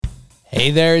Hey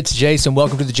there, it's Jason.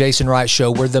 Welcome to the Jason Wright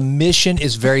Show, where the mission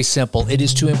is very simple. It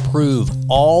is to improve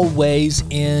always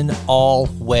in all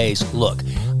ways. Look,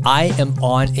 I am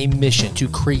on a mission to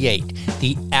create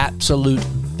the absolute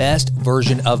best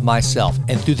version of myself.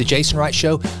 And through the Jason Wright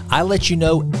Show, I let you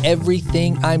know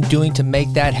everything I'm doing to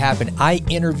make that happen. I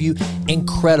interview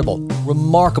incredible,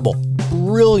 remarkable,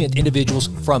 brilliant individuals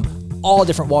from all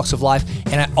different walks of life.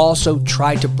 And I also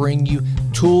try to bring you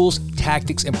tools,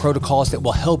 tactics, and protocols that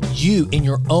will help you in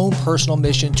your own personal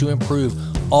mission to improve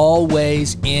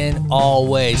always in all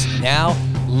ways. Now,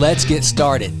 let's get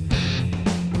started.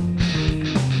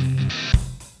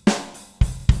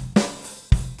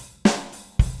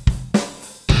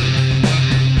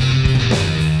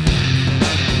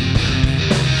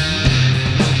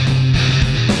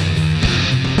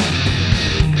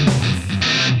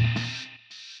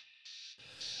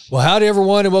 Well, howdy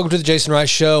everyone, and welcome to the Jason Wright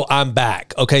Show. I'm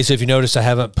back. Okay, so if you notice, I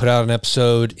haven't put out an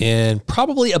episode in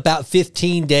probably about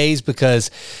 15 days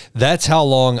because that's how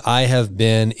long I have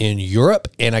been in Europe.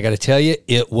 And I got to tell you,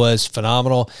 it was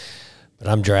phenomenal, but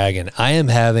I'm dragging. I am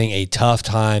having a tough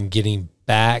time getting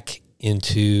back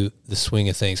into the swing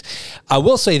of things. I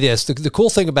will say this, the cool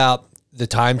thing about the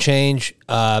time change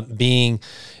being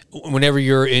whenever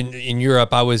you're in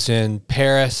Europe, I was in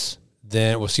Paris,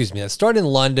 I started in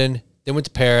London, then went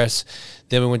to Paris,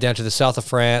 then we went down to the south of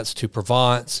France, to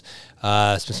Provence,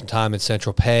 spent some time in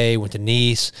Saint-Tropez, went to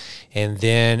Nice, and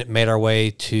then made our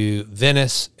way to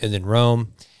Venice and then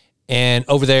Rome. And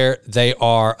over there, they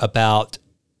are about,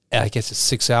 I guess it's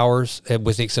 6 hours,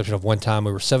 with the exception of one time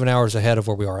we were 7 hours ahead of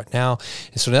where we are right now.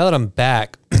 And so now that I'm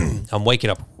back, I'm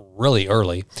waking up really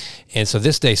early. And so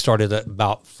this day started at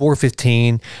about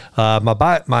 4:15.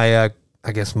 My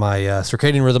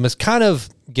circadian rhythm is kind of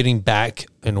getting back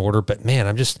in order, but man,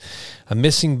 I'm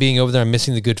missing being over there. I'm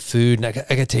missing the good food. And I got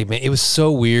to tell you, man, it was so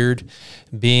weird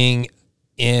being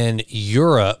in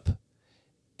Europe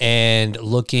and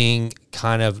looking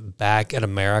kind of back at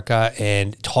America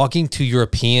and talking to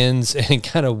Europeans and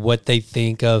kind of what they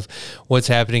think of what's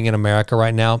happening in America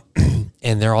right now.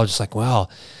 And they're all just like, wow,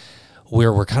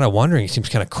 we're kind of wondering, it seems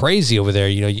kind of crazy over there.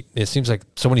 You know, it seems like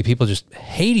so many people just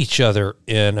hate each other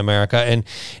in America. And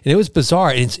it was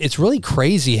bizarre. It's really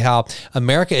crazy how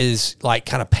America is like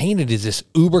kind of painted as this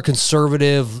uber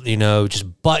conservative, you know,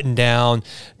 just button down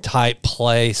type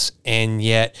place. And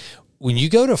yet when you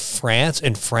go to France,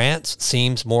 and France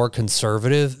seems more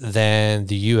conservative than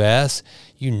the US,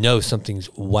 you know, something's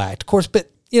whacked, of course. But,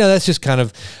 you know, that's just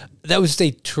that was just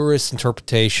a tourist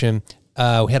interpretation.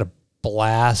 We had a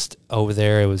blast over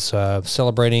there. It was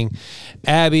celebrating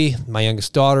Abby, my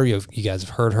youngest daughter. You guys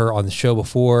have heard her on the show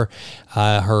before.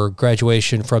 Her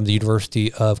graduation from the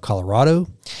University of Colorado.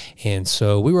 And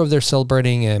so we were over there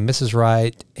celebrating, and Mrs.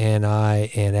 Wright and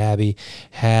I and Abby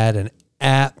had an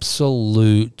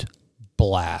absolute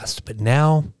blast. But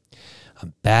now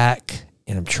I'm back,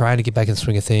 and I'm trying to get back in the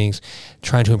swing of things,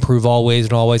 trying to improve always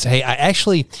and always. Hey,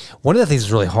 one of the things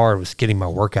that's really hard was getting my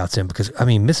workouts in because, I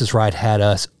mean, Mrs. Wright had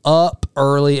us up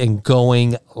early and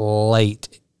going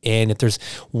late. And if there's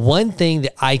one thing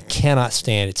that I cannot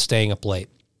stand, it's staying up late.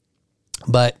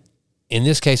 But in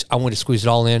this case, I wanted to squeeze it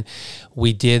all in.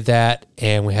 We did that,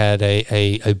 and we had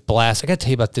a blast. I got to tell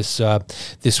you about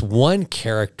this one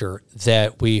character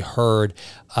that we heard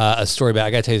a story about.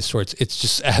 I got to tell you the story. It's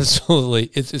just absolutely,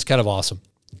 it's kind of awesome.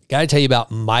 Got to tell you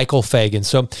about Michael Fagan.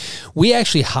 So we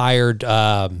actually hired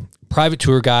private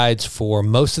tour guides for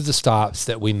most of the stops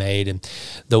that we made. And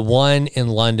the one in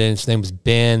London, his name was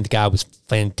Ben. The guy was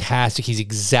fantastic. He's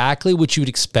exactly what you would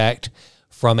expect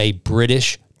from a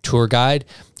British tour guide.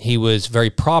 He was very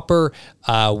proper,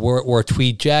 wore a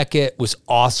tweed jacket, was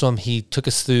awesome. He took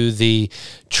us through the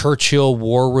Churchill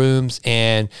war rooms,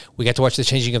 and we got to watch the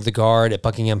changing of the guard at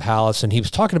Buckingham Palace. And he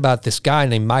was talking about this guy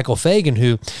named Michael Fagan,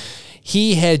 who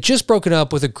he had just broken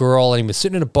up with a girl, and he was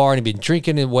sitting in a bar, and he'd been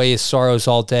drinking away his sorrows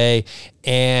all day.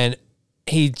 And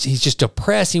he's just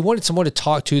depressed. He wanted someone to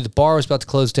talk to. The bar was about to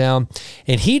close down.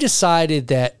 And he decided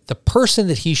that the person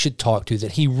that he should talk to,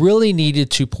 that he really needed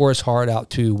to pour his heart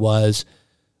out to, was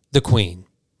the Queen.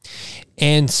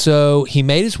 And so he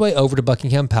made his way over to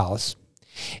Buckingham Palace,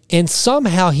 and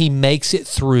somehow he makes it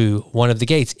through one of the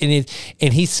gates.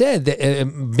 And he said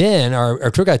that Ben, our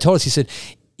tour guide, told us, he said,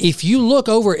 if you look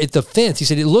over at the fence, he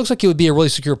said, it looks like it would be a really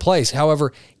secure place.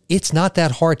 However, it's not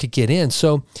that hard to get in.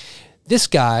 So this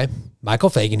guy, Michael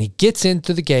Fagan, he gets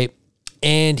into the gate,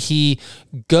 and he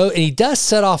does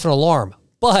set off an alarm,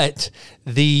 but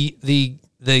the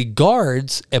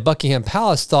guards at Buckingham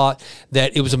Palace thought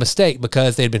that it was a mistake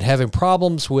because they'd been having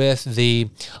problems with the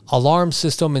alarm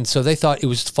system, and so they thought it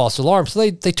was a false alarm. So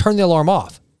they turned the alarm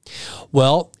off.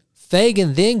 Well,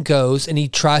 Fagin then goes and he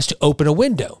tries to open a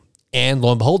window. And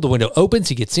lo and behold, the window opens,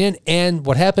 he gets in, and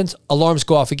what happens? Alarms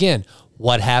go off again.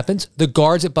 What happens? The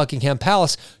guards at Buckingham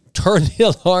Palace turn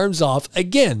the alarms off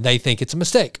again. They think it's a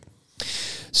mistake.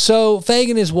 So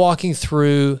Fagin is walking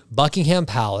through Buckingham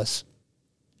Palace,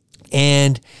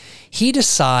 and he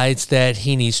decides that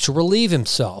he needs to relieve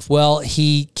himself. Well,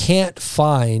 he can't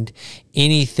find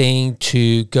anything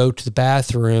to go to the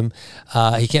bathroom.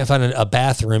 He can't find a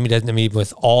bathroom. He doesn't, I mean,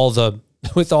 with all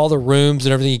the rooms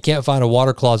and everything, he can't find a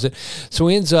water closet. So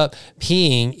he ends up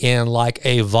peeing in like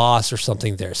a vase or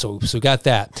something there. So we got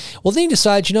that. Well, then he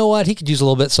decides, you know what? He could use a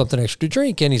little bit, something extra to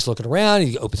drink. And he's looking around.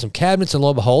 He opens some cabinets, and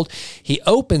lo and behold, he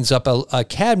opens up a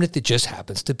cabinet that just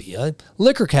happens to be a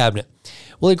liquor cabinet.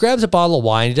 Well, he grabs a bottle of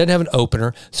wine. He doesn't have an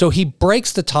opener. So he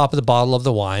breaks the top of the bottle of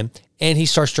the wine, and he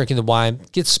starts drinking the wine,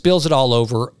 spills it all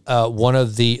over one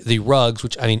of the rugs,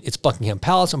 which, I mean, it's Buckingham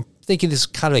Palace. I'm thinking this is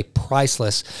kind of a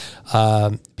priceless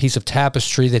piece of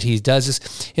tapestry that he does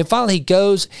this. And finally he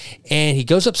goes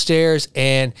upstairs,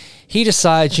 and he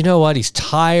decides, you know what? He's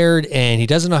tired and he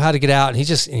doesn't know how to get out,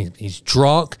 and he's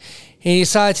drunk. And he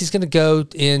decides he's going to go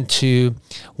into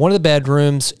one of the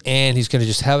bedrooms, and he's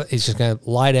just going to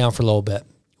lie down for a little bit.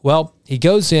 Well, he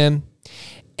goes in,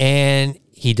 and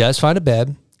he does find a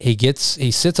bed. He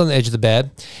sits on the edge of the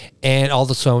bed, and all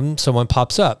of a sudden someone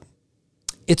pops up.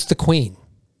 It's the Queen.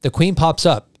 The Queen pops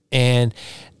up and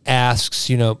asks,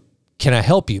 you know, can I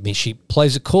help you? I mean, she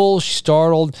plays it cool. She's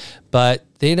startled, but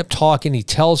they end up talking. He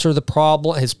tells her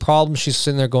his problem. She's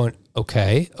sitting there going,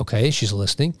 okay. She's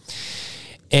listening.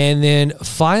 And then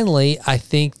finally, I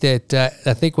think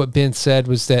what Ben said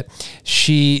was that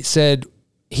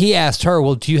he asked her,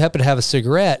 well, do you happen to have a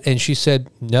cigarette? And she said,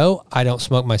 no, I don't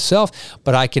smoke myself,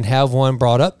 but I can have one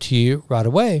brought up to you right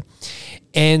away.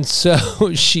 And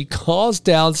so she calls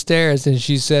downstairs and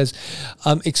she says,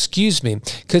 excuse me,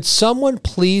 could someone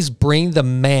please bring the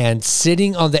man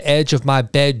sitting on the edge of my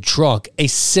bed drunk a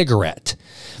cigarette?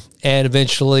 And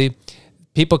eventually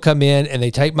people come in and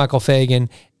they take Michael Fagin,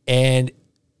 and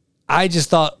I just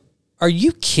thought, are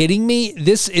you kidding me?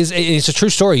 It's a true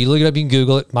story. You look it up, you can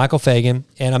Google it, Michael Fagin,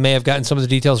 and I may have gotten some of the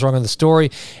details wrong on the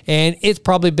story. And it's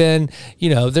probably been,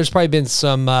 there's probably been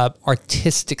some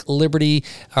artistic liberty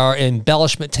or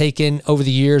embellishment taken over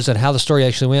the years on how the story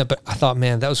actually went. But I thought,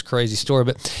 man, that was a crazy story.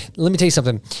 But let me tell you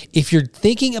something. If you're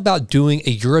thinking about doing a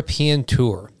European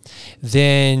tour,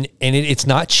 then, and it's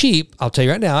not cheap, I'll tell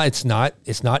you right now, it's not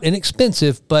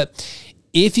inexpensive, but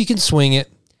if you can swing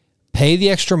it, pay the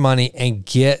extra money and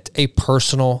get a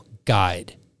personal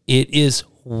guide. It is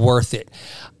worth it.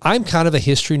 I'm kind of a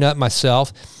history nut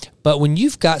myself, but when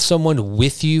you've got someone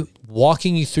with you,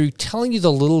 walking you through, telling you the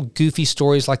little goofy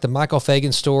stories like the Michael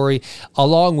Fagin story,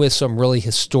 along with some really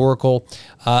historically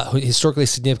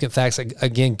significant facts,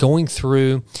 again, going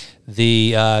through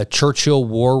the Churchill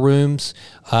war rooms,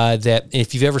 that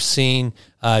if you've ever seen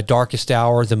Darkest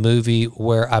Hour, the movie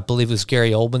where I believe it was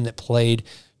Gary Oldman that played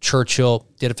Churchill,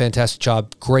 did a fantastic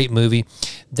job. Great movie.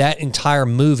 That entire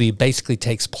movie basically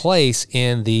takes place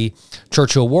in the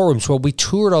Churchill war rooms. Well, we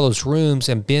toured all those rooms,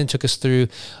 and Ben took us through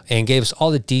and gave us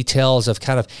all the details of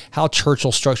kind of how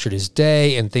Churchill structured his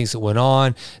day and things that went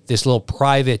on. This little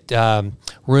private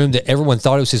room that everyone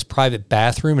thought it was his private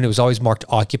bathroom, and it was always marked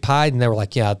occupied. And they were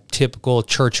like, yeah, typical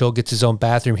Churchill gets his own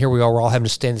bathroom. Here we are. We're all having to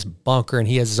stay in this bunker, and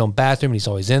he has his own bathroom, and he's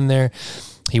always in there.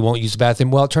 He won't use the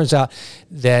bathroom. Well, it turns out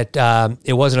that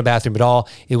it wasn't a bathroom at all.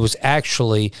 It was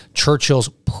actually Churchill's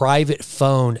private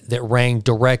phone that rang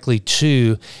directly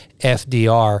to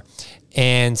FDR.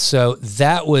 And so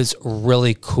that was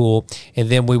really cool. And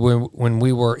then when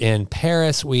we were in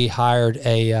Paris, we hired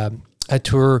a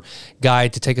tour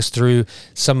guide to take us through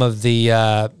some of the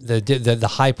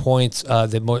high points,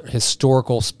 the more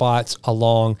historical spots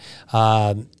along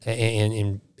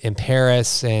in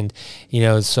Paris, and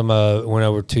went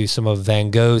over to some of Van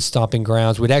Gogh's stomping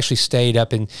grounds. We'd actually stayed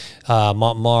up in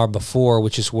Montmartre before,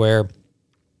 which is where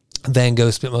Van Gogh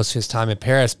spent most of his time in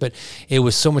Paris, but it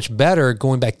was so much better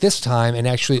going back this time and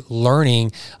actually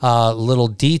learning little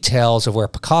details of where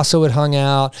Picasso had hung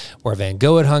out, where Van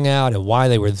Gogh had hung out, and why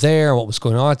they were there, and what was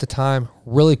going on at the time.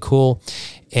 Really cool.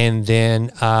 And then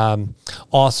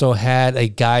also had a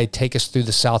guide take us through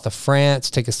the south of France,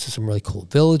 take us to some really cool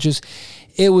villages.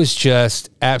 It was just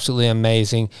absolutely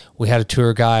amazing. We had a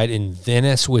tour guide in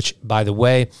Venice, which, by the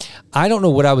way, I don't know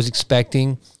what I was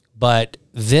expecting, but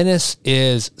Venice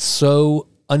is so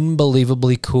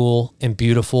unbelievably cool and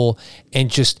beautiful, and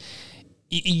just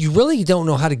you really don't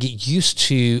know how to get used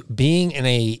to being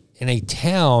in in a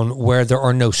town where there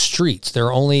are no streets. There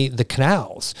are only the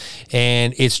canals.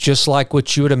 And it's just like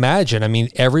what you would imagine. I mean,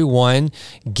 everyone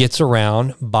gets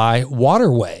around by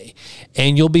waterway.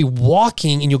 And you'll be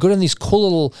walking and you'll go down these cool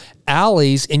little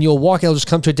alleys and you'll walk, it'll just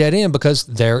come to a dead end because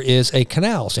there is a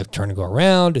canal. So you have to turn and go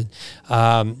around.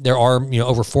 And there are,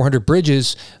 over 400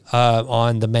 bridges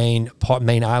on the main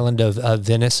island of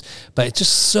Venice. But it's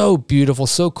just so beautiful,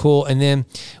 so cool. And then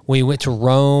we went to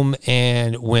Rome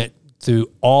and went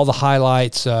through all the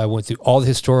highlights, went through all the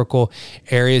historical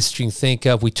areas that you can think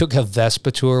of. We took a Vespa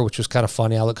tour, which was kind of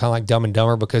funny. I looked kind of like Dumb and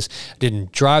Dumber because I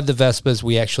didn't drive the Vespas.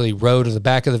 We actually rode on the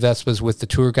back of the Vespas with the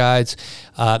tour guides.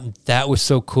 That was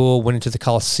so cool. Went into the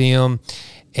Colosseum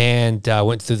and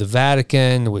went through the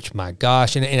Vatican, which, my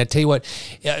gosh. And I tell you what,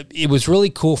 it was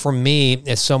really cool for me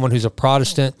as someone who's a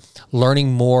Protestant,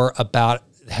 learning more about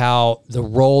how the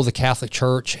role the Catholic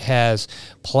Church has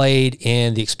played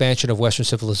in the expansion of Western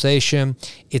civilization,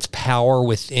 its power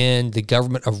within the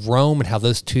government of Rome, and how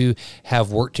those two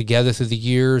have worked together through the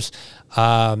years,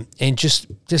 and just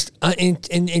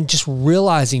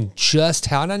realizing just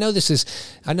how. And I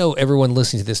know everyone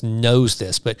listening to this knows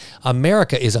this, but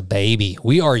America is a baby.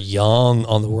 We are young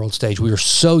on the world stage. We are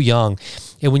so young.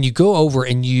 And when you go over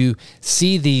and you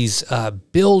see these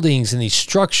buildings and these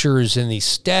structures and these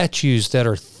statues that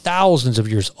are thousands of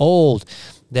years old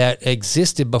that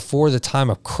existed before the time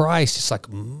of Christ, it's like,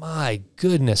 my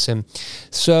goodness. And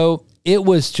so it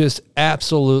was just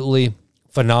absolutely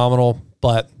phenomenal.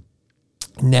 But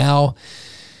now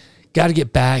got to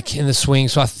get back in the swing.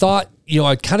 So I thought,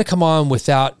 I'd kind of come on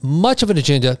without much of an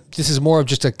agenda. This is more of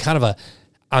just a kind of a,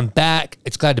 I'm back.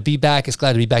 It's glad to be back. It's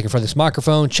glad to be back in front of this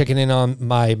microphone, checking in on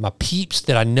my peeps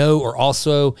that I know are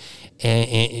also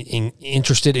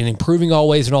interested in improving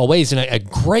always in all ways. And a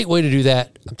great way to do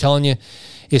that, I'm telling you,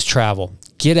 is travel.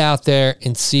 Get out there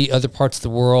and see other parts of the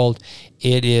world.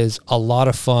 It is a lot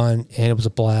of fun, and it was a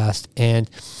blast. And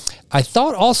I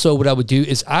thought also what I would do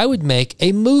is I would make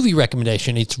a movie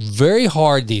recommendation. It's very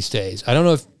hard these days. I don't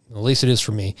know if, at least it is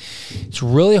for me. It's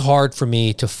really hard for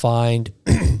me to find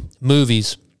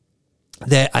movies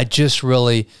that I just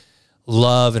really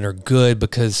love and are good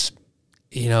because,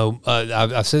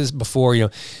 I've said this before,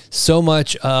 so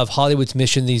much of Hollywood's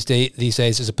mission these days,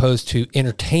 as opposed to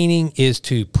entertaining, is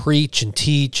to preach and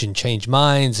teach and change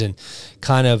minds and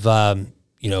kind of,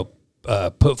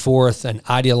 put forth an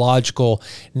ideological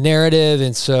narrative.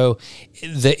 And so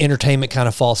the entertainment kind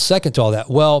of falls second to all that.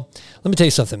 Well, let me tell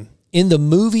you something. In the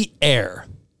movie Air,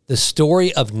 the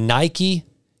story of Nike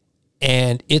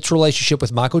and its relationship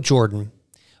with Michael Jordan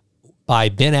by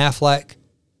Ben Affleck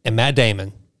and Matt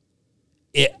Damon,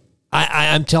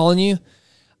 I'm telling you,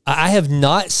 I have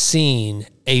not seen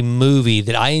a movie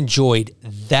that I enjoyed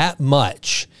that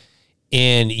much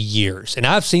in years. And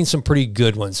I've seen some pretty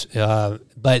good ones,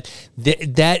 but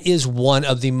that is one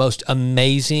of the most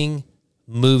amazing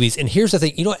movies. And here's the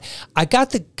thing, I got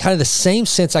the kind of the same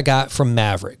sense I got from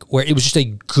Maverick, where it was just a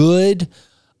good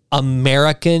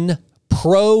American,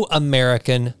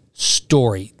 pro-American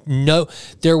story. No,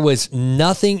 there was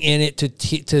nothing in it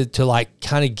to like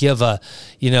kind of give a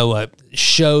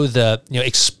show the,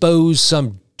 expose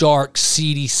some dark,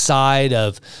 seedy side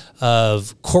of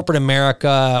corporate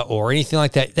America or anything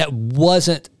like that. That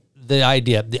wasn't the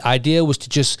idea. The idea was to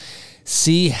just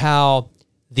see how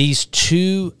these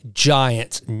two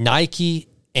giants, Nike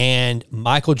and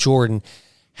Michael Jordan,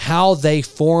 how they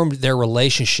formed their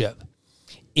relationship.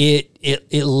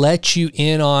 It lets you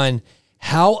in on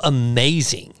how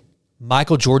amazing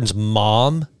Michael Jordan's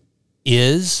mom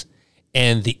is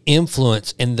and the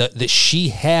influence and that she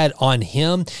had on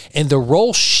him and the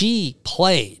role she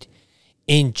played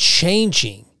in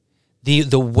changing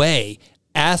the way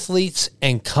athletes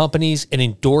and companies and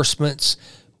endorsements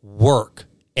work,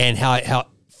 and how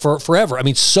forever. I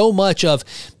mean, so much of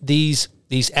these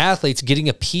athletes getting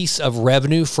a piece of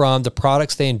revenue from the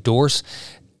products they endorse,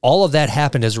 all of that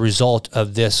happened as a result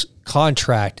of this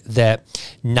contract that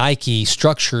Nike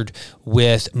structured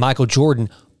with Michael Jordan,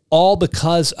 all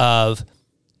because of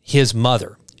his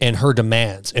mother and her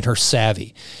demands and her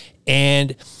savvy.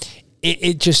 And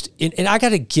and I got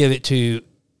to give it to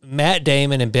Matt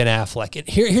Damon and Ben Affleck. And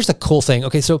here's the cool thing.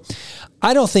 Okay, so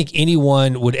I don't think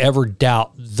anyone would ever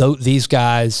doubt these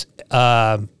guys,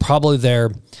 probably their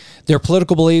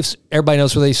political beliefs. Everybody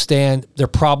knows where they stand. They're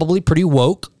probably pretty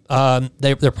woke.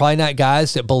 They're probably not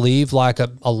guys that believe like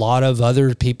a lot of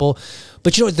other people.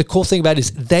 But what the cool thing about it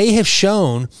is they have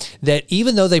shown that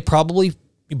even though they probably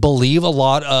believe a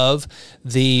lot of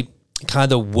the kind of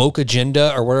the woke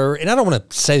agenda or whatever. And I don't want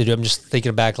to say that. I'm just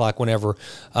thinking back like whenever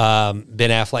Ben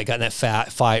Affleck got in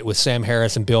that fight with Sam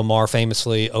Harris and Bill Maher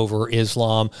famously over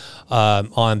Islam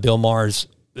on Bill Maher's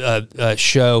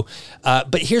show.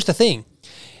 But here's the thing.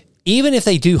 Even if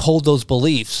they do hold those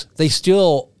beliefs, they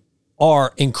still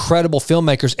are incredible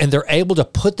filmmakers, and they're able to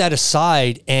put that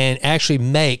aside and actually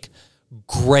make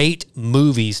great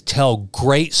movies, tell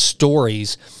great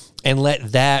stories, and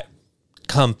let that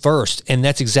come first. And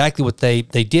that's exactly what they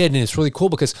did. And it's really cool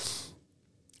because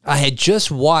I had just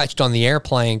watched on the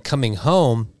airplane coming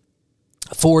home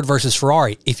Ford versus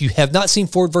Ferrari. If you have not seen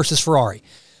Ford versus Ferrari,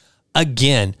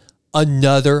 again,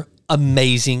 another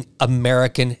amazing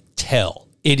American tale.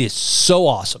 It is so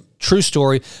awesome. True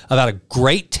story about a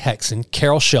great Texan,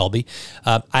 Carroll Shelby.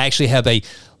 I actually have a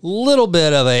little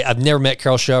bit of I've never met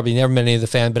Carroll Shelby, never met any of the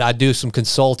fans, but I do some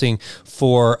consulting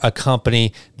for a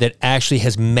company that actually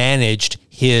has managed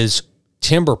his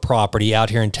timber property out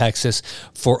here in Texas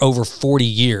for over 40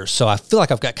 years. So I feel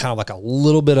like I've got kind of like a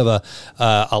little bit of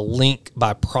a link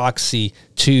by proxy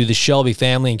to the Shelby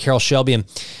family and Carroll Shelby. And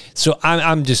so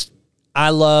I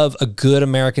love a good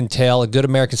American tale, a good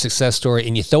American success story,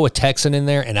 and you throw a Texan in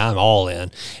there and I'm all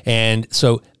in. And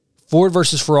so Ford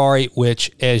versus Ferrari, which,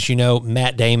 as you know,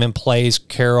 Matt Damon plays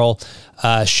Carroll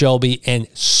Shelby, and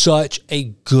such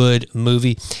a good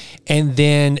movie. And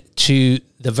then to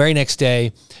the very next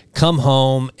day, come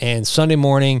home, and Sunday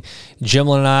morning,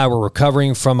 Jimlin and I were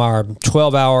recovering from our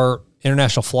 12-hour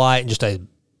international flight and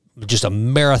just a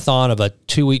marathon of a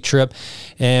 2-week trip.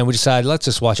 And we decided, let's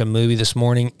just watch a movie this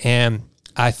morning. And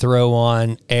I throw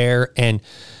on Air, and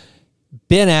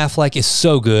Ben Affleck is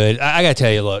so good. I got to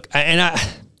tell you, look,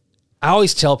 I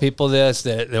always tell people this,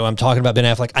 that when I'm talking about Ben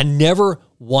Affleck, I never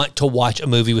want to watch a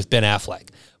movie with Ben Affleck,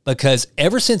 because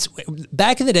ever since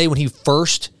back in the day when he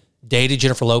first dated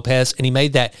Jennifer Lopez and he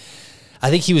made that, I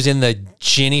think he was in the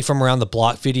Jenny from Around the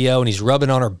Block video and he's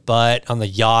rubbing on her butt on the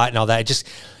yacht and all that. It's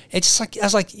just like, I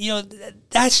was like,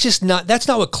 that's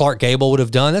not what Clark Gable would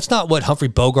have done. That's not what Humphrey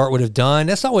Bogart would have done.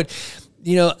 That's not what,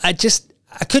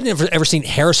 I couldn't ever seen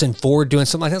Harrison Ford doing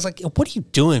something like that. I was like, what are you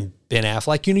doing, Ben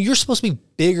Affleck? You're supposed to be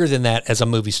bigger than that as a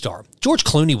movie star. George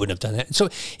Clooney wouldn't have done that. And so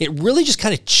it really just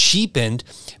kind of cheapened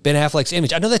Ben Affleck's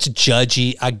image. I know that's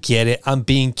judgy. I get it. I'm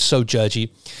being so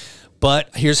judgy.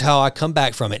 But here's how I come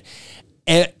back from it.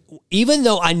 And even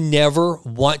though I never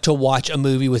want to watch a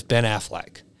movie with Ben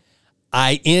Affleck,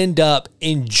 I end up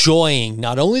enjoying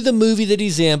not only the movie that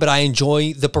he's in, but I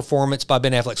enjoy the performance by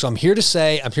Ben Affleck. So I'm here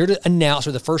to announce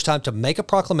for the first time, to make a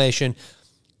proclamation,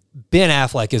 Ben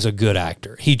Affleck is a good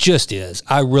actor. He just is.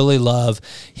 I really love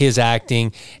his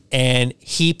acting. And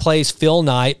he plays Phil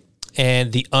Knight,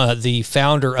 and the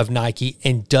founder of Nike,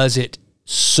 and does it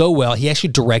so well. He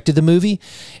actually directed the movie,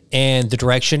 and the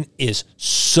direction is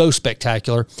so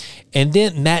spectacular. And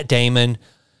then Matt Damon,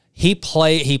 he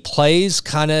plays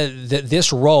kind of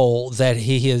this role that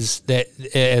he is, that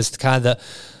as kind of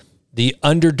the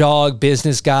underdog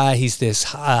business guy. He's this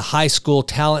high school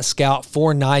talent scout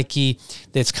for Nike.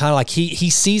 That's kind of like he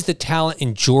sees the talent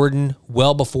in Jordan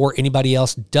well before anybody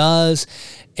else does.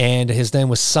 And his name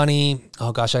was Sonny.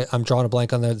 Oh gosh, I'm drawing a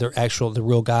blank on the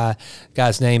real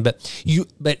guy's name. But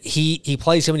he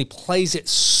plays him, and he plays it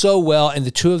so well. And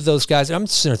the two of those guys, and I'm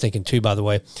sitting there thinking too, by the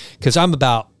way, because I'm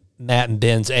about Matt and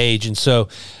Ben's age. And so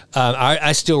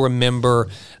I still remember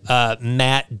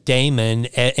Matt Damon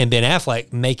and Ben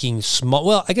Affleck making small,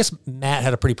 well, I guess Matt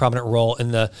had a pretty prominent role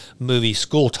in the movie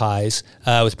School Ties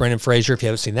with Brendan Fraser. If you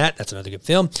haven't seen that, that's another good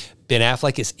film. Ben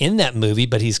Affleck is in that movie,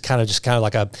 but he's kind of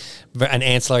like an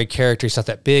ancillary character. He's not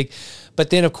that big.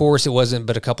 But then, of course, it wasn't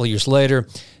but a couple of years later,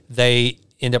 they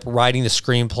end up writing the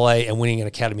screenplay and winning an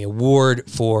Academy Award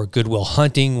for Good Will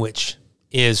Hunting, which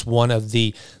is one of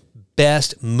the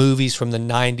best movies from the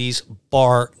 90s,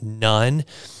 bar none.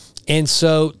 And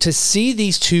so to see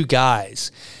these two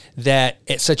guys that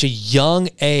at such a young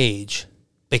age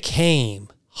became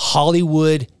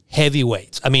Hollywood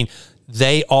heavyweights. I mean,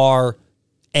 they are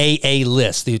A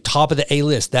list, the top of the A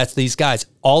list. That's these guys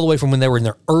all the way from when they were in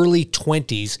their early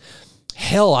 20s.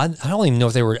 Hell, I don't even know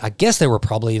if they were, I guess they were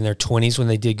probably in their 20s when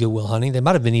they did Good Will Hunting. They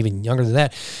might have been even younger than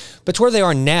that. But to where they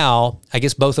are now, I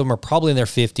guess both of them are probably in their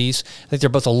 50s. I think they're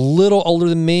both a little older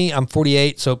than me. I'm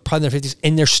 48, so probably in their 50s.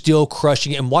 And they're still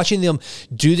crushing it. And watching them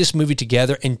do this movie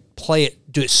together and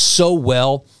do it so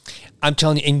well, I'm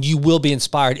telling you, and you will be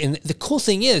inspired. And the cool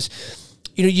thing is,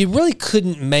 you really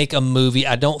couldn't make a movie,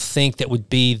 I don't think, that would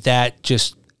be that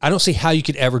just, I don't see how you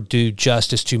could ever do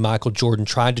justice to Michael Jordan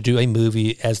trying to do a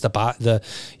movie as a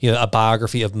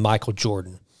biography of Michael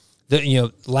Jordan.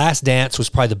 Last Dance was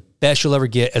probably the best you'll ever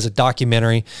get as a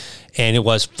documentary, and it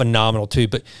was phenomenal too.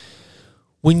 But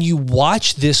when you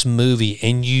watch this movie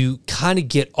and you kind of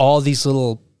get all these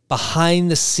little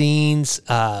behind the scenes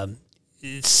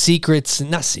secrets,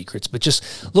 not secrets, but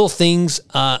just little things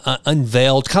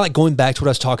unveiled, kind of like going back to what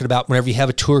I was talking about whenever you have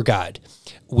a tour guide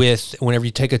whenever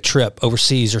you take a trip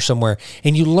overseas or somewhere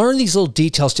and you learn these little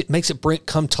details, it makes it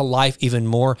come to life even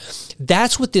more.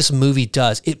 That's what this movie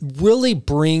does. It really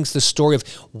brings the story of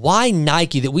why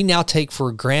Nike, that we now take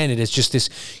for granted as just this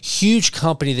huge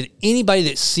company that anybody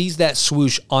that sees that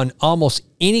swoosh on almost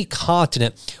any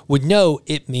continent would know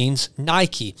it means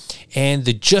Nike, and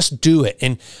the Just Do It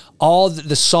and all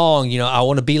the song, I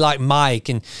want to be like Mike.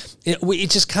 And it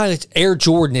just kind of Air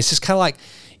Jordan. It's just kind of like,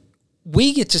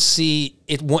 we get to see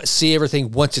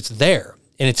everything once it's there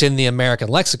and it's in the American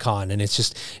lexicon,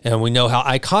 and we know how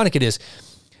iconic it is.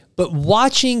 But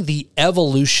watching the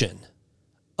evolution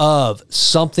of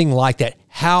something like that,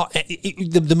 how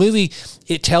the movie,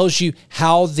 it tells you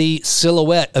how the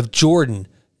silhouette of Jordan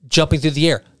jumping through the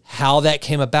air, how that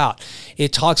came about.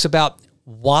 It talks about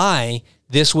why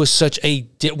this was such I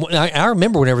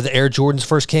remember whenever the Air Jordans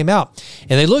first came out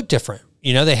and they looked different.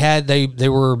 They had a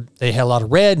lot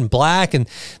of red and black, and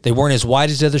they weren't as wide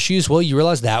as the other shoes. Well, you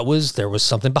realize there was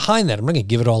something behind that. I'm not going to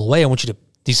give it all away. I want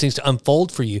these things to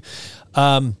unfold for you.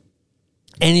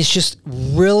 And it's just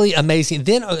really amazing.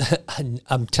 Then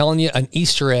I'm telling you, an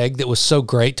Easter egg that was so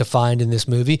great to find in this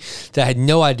movie that I had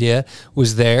no idea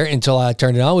was there until I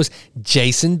turned it on was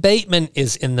Jason Bateman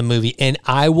is in the movie. And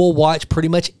I will watch pretty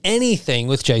much anything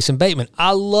with Jason Bateman.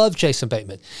 I love Jason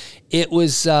Bateman. It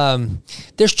was,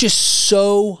 there's just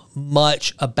so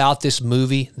much about this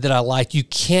movie that I like. You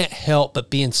can't help but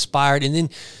be inspired. And then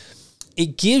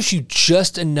it gives you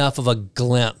just enough of a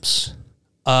glimpse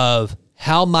of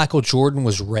how Michael Jordan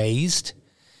was raised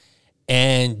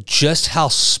and just how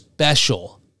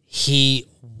special he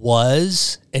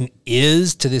was and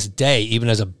is to this day, even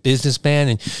as a businessman.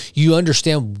 And you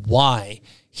understand why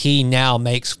he now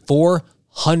makes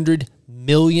 $400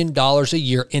 million a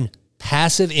year in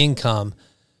passive income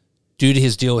due to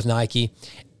his deal with Nike,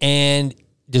 and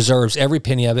deserves every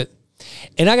penny of it.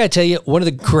 And I got to tell you, one of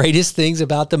the greatest things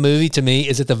about the movie to me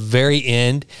is at the very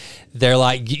end, they're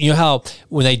like, how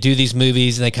when they do these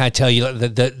movies and they kind of tell you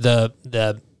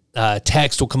the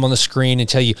text will come on the screen and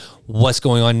tell you what's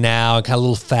going on now, and kind of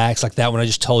little facts like that. When I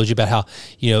just told you about how,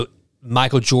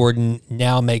 Michael Jordan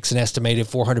now makes an estimated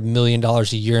 $400 million a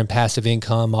year in passive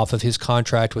income off of his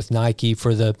contract with Nike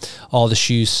for all the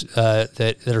shoes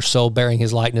that are sold bearing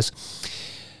his likeness.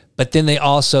 But then they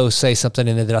also say something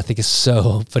in there that I think is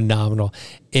so phenomenal,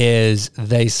 is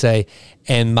they say,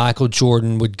 and Michael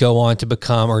Jordan would go on to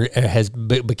become, or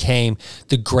became,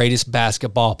 the greatest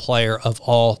basketball player of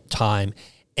all time.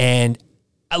 And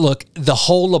look, the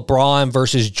whole LeBron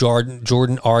versus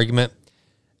Jordan argument,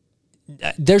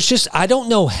 there's just, I don't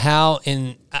know how,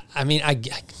 I'm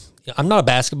not a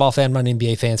basketball fan, I'm not an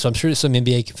NBA fan, so I'm sure some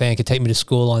NBA fan could take me to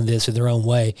school on this in their own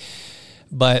way.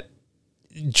 But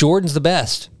Jordan's the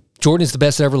best. Jordan is the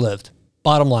best that ever lived,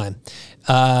 bottom line.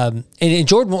 And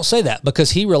Jordan won't say that because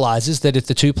he realizes that if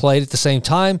the two played at the same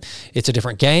time, it's a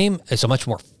different game. It's a much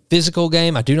more physical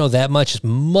game. I do know that much. It's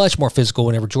much more physical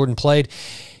whenever Jordan played.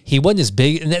 He wasn't as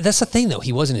big. And that's the thing, though.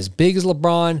 He wasn't as big as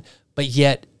LeBron, but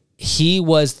yet he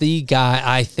was the guy,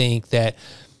 I think, that,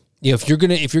 if you're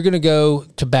gonna go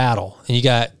to battle and you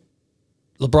got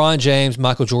LeBron James,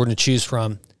 Michael Jordan to choose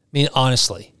from,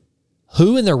 honestly,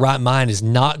 who in their right mind is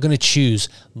not going to choose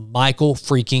Michael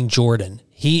freaking Jordan?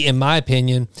 He, in my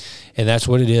opinion, and that's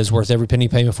what it is, worth every penny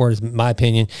payment for it, is my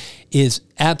opinion, is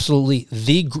absolutely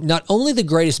not only the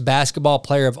greatest basketball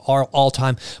player of all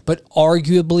time, but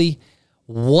arguably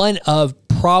one of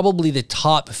probably the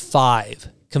top 5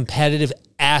 competitive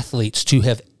athletes to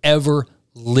have ever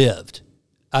lived.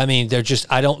 I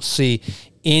don't see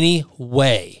any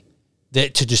way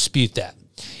to dispute that.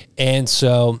 And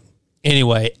so,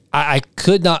 anyway, I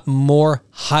could not more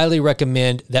highly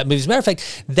recommend that movie. As a matter of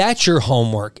fact, that's your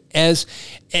homework, as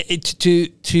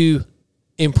to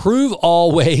improve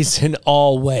always in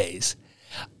all ways.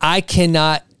 I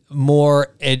cannot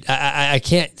more. I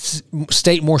can't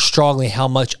state more strongly how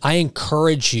much I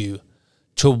encourage you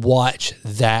to watch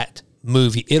that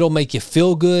movie. It'll make you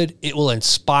feel good. It will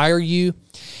inspire you,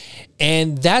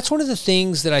 and that's one of the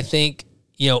things that I think.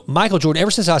 Michael Jordan, ever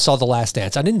since I saw The Last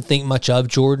Dance, I didn't think much of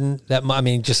Jordan.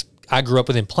 I grew up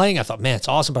with him playing. I thought, man, it's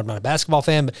awesome, but I'm not a basketball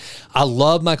fan. But I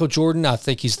love Michael Jordan. I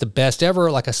think he's the best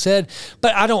ever, like I said.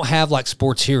 But I don't have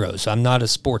sports heroes. I'm not a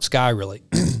sports guy, really.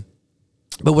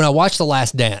 But when I watched The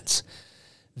Last Dance,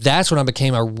 that's when I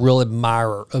became a real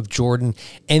admirer of Jordan.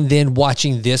 And then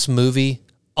watching this movie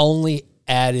only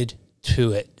added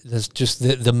to it. There's just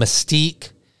the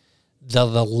mystique,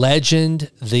 the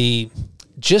legend, the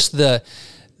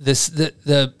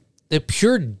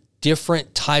pure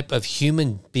different type of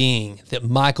human being that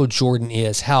Michael Jordan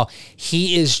is, how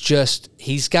he's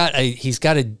got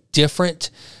a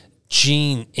different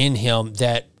gene in him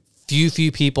that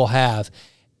few people have.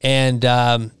 And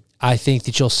I think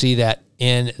that you'll see that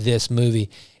in this movie.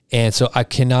 And so I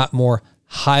cannot more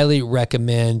highly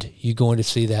recommend you going to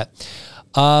see that.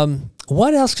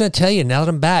 What else can I tell you now that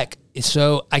I'm back?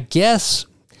 So I guess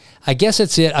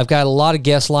that's it. I've got a lot of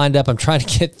guests lined up. I'm trying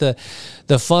to get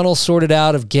the funnel sorted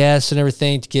out of guests and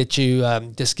everything to get you,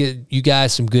 just get you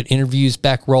guys some good interviews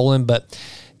back rolling. But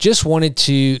just wanted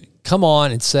to come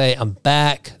on and say I'm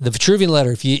back. The Vitruvian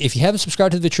Letter. If you haven't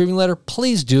subscribed to the Vitruvian Letter,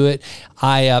 please do it.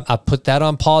 I put that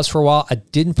on pause for a while. I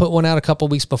didn't put one out a couple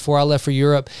of weeks before I left for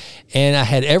Europe, and I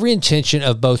had every intention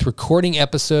of both recording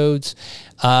episodes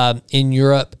in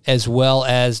Europe as well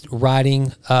as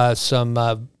writing some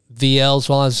VLs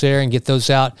while I was there and get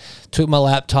those out. Took my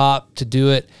laptop to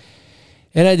do it,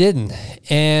 and I didn't.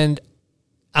 And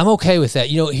I'm okay with that.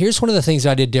 Here's one of the things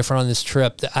I did different on this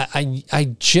trip. That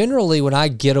I generally, when I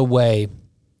get away,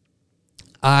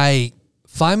 I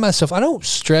find myself, I don't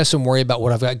stress and worry about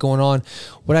what I've got going on.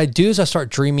 What I do is I start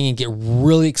dreaming and get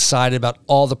really excited about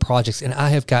all the projects. And I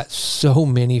have got so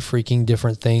many freaking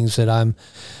different things that I'm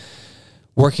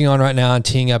working on right now and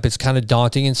teeing up. It's kind of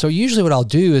daunting. And so usually what I'll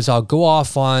do is I'll go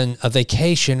off on a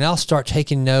vacation and I'll start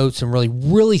taking notes and really,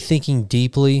 really thinking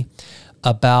deeply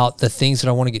about the things that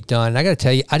I want to get done. And I got to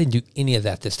tell you, I didn't do any of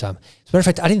that this time. As a matter of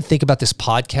fact, I didn't think about this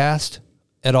podcast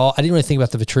at all. I didn't really think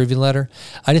about the Vitruvian Letter.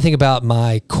 I didn't think about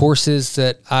my courses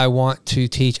that I want to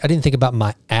teach. I didn't think about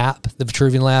my app, the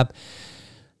Vitruvian Lab.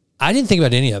 I didn't think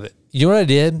about any of it. You know what I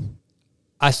did?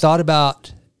 I thought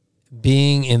about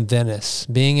being in Venice,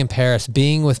 being in Paris,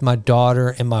 being with my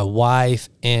daughter and my wife,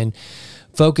 and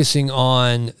focusing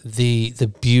on the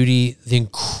beauty, the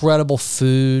incredible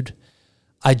food.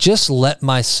 I just let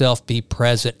myself be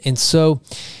present. And so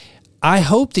I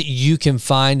hope that you can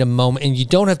find a moment, and you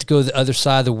don't have to go to the other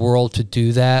side of the world to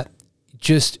do that.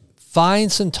 Just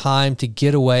find some time to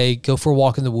get away, go for a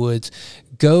walk in the woods,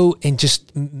 go and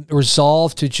just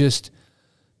resolve to just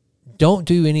don't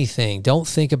do anything. Don't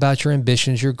think about your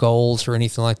ambitions, your goals, or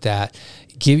anything like that.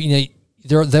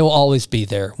 They'll always be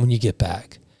there when you get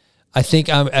back. I think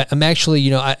I'm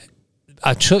actually,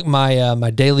 I took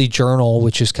my daily journal,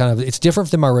 which is kind of, it's different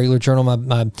than my regular journal.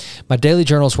 My daily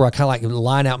journal is where I kind of like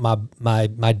line out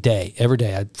my day every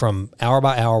day from hour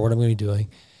by hour, what I'm going to be doing.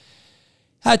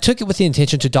 I took it with the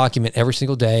intention to document every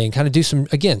single day and kind of do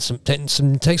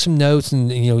take some notes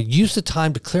and, use the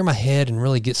time to clear my head and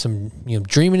really get some,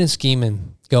 dreaming and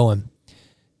scheming going.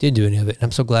 Didn't do any of it. And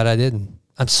I'm so glad I didn't.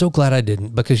 I'm so glad I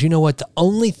didn't, because you know what? The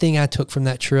only thing I took from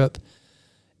that trip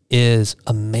is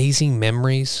amazing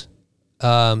memories.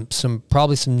 Probably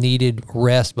some needed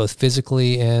rest, both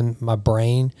physically and my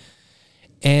brain.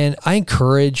 And I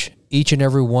encourage each and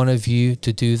every one of you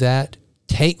to do that.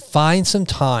 Find some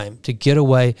time to get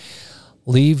away,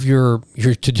 leave your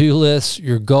to-do lists,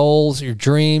 your goals, your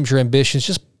dreams, your ambitions,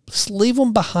 just leave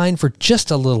them behind for just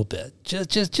a little bit,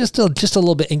 just a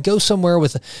little bit, and go somewhere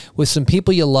with some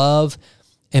people you love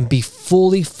and be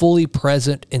fully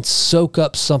present and soak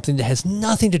up something that has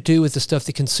nothing to do with the stuff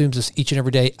that consumes us each and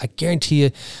every day. I guarantee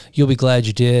you'll be glad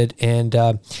you did. And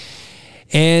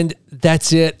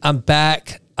that's it. I'm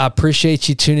back. I appreciate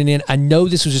you tuning in. I know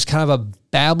this was just kind of a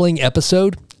babbling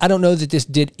episode. I don't know that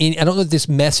this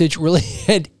message really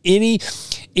had any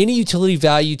utility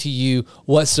value to you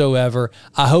whatsoever.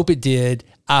 I hope it did.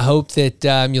 I hope that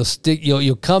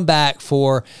you'll come back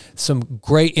for some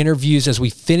great interviews as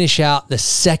we finish out the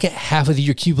second half of the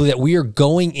year. Can you believe that we are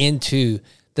going into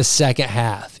the second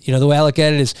half? The way I look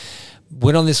at it is,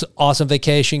 went on this awesome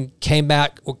vacation, came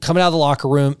back, coming out of the locker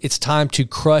room. It's time to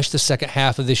crush the second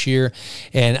half of this year.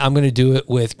 And I'm going to do it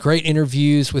with great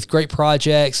interviews, with great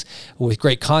projects, with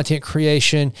great content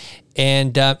creation.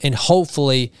 And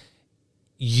hopefully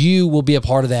you will be a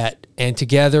part of that. And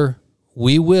together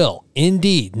we will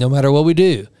indeed, no matter what we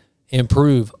do,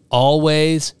 improve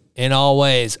always and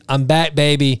always. I'm back,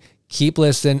 baby. Keep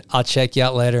listening. I'll check you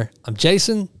out later. I'm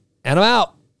Jason, and I'm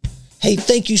out. Hey,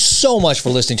 thank you so much for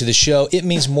listening to the show. It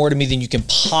means more to me than you can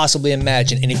possibly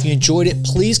imagine. And if you enjoyed it,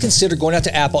 please consider going out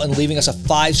to Apple and leaving us a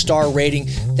 5-star rating.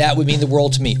 That would mean the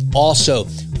world to me. Also,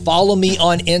 follow me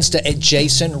on Insta at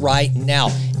Jason Right Now.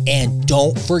 And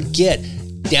don't forget,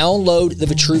 download the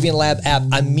Vitruvian Lab app.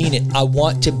 I mean it. I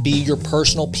want to be your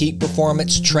personal peak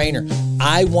performance trainer.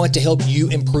 I want to help you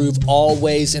improve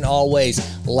always and always.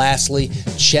 Lastly,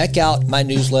 check out my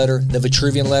newsletter, the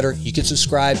Vitruvian Letter. You can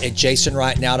subscribe at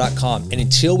jasonwrightnow.com. And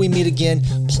until we meet again,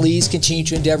 please continue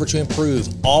to endeavor to improve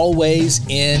always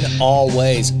in all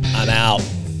ways. I'm out.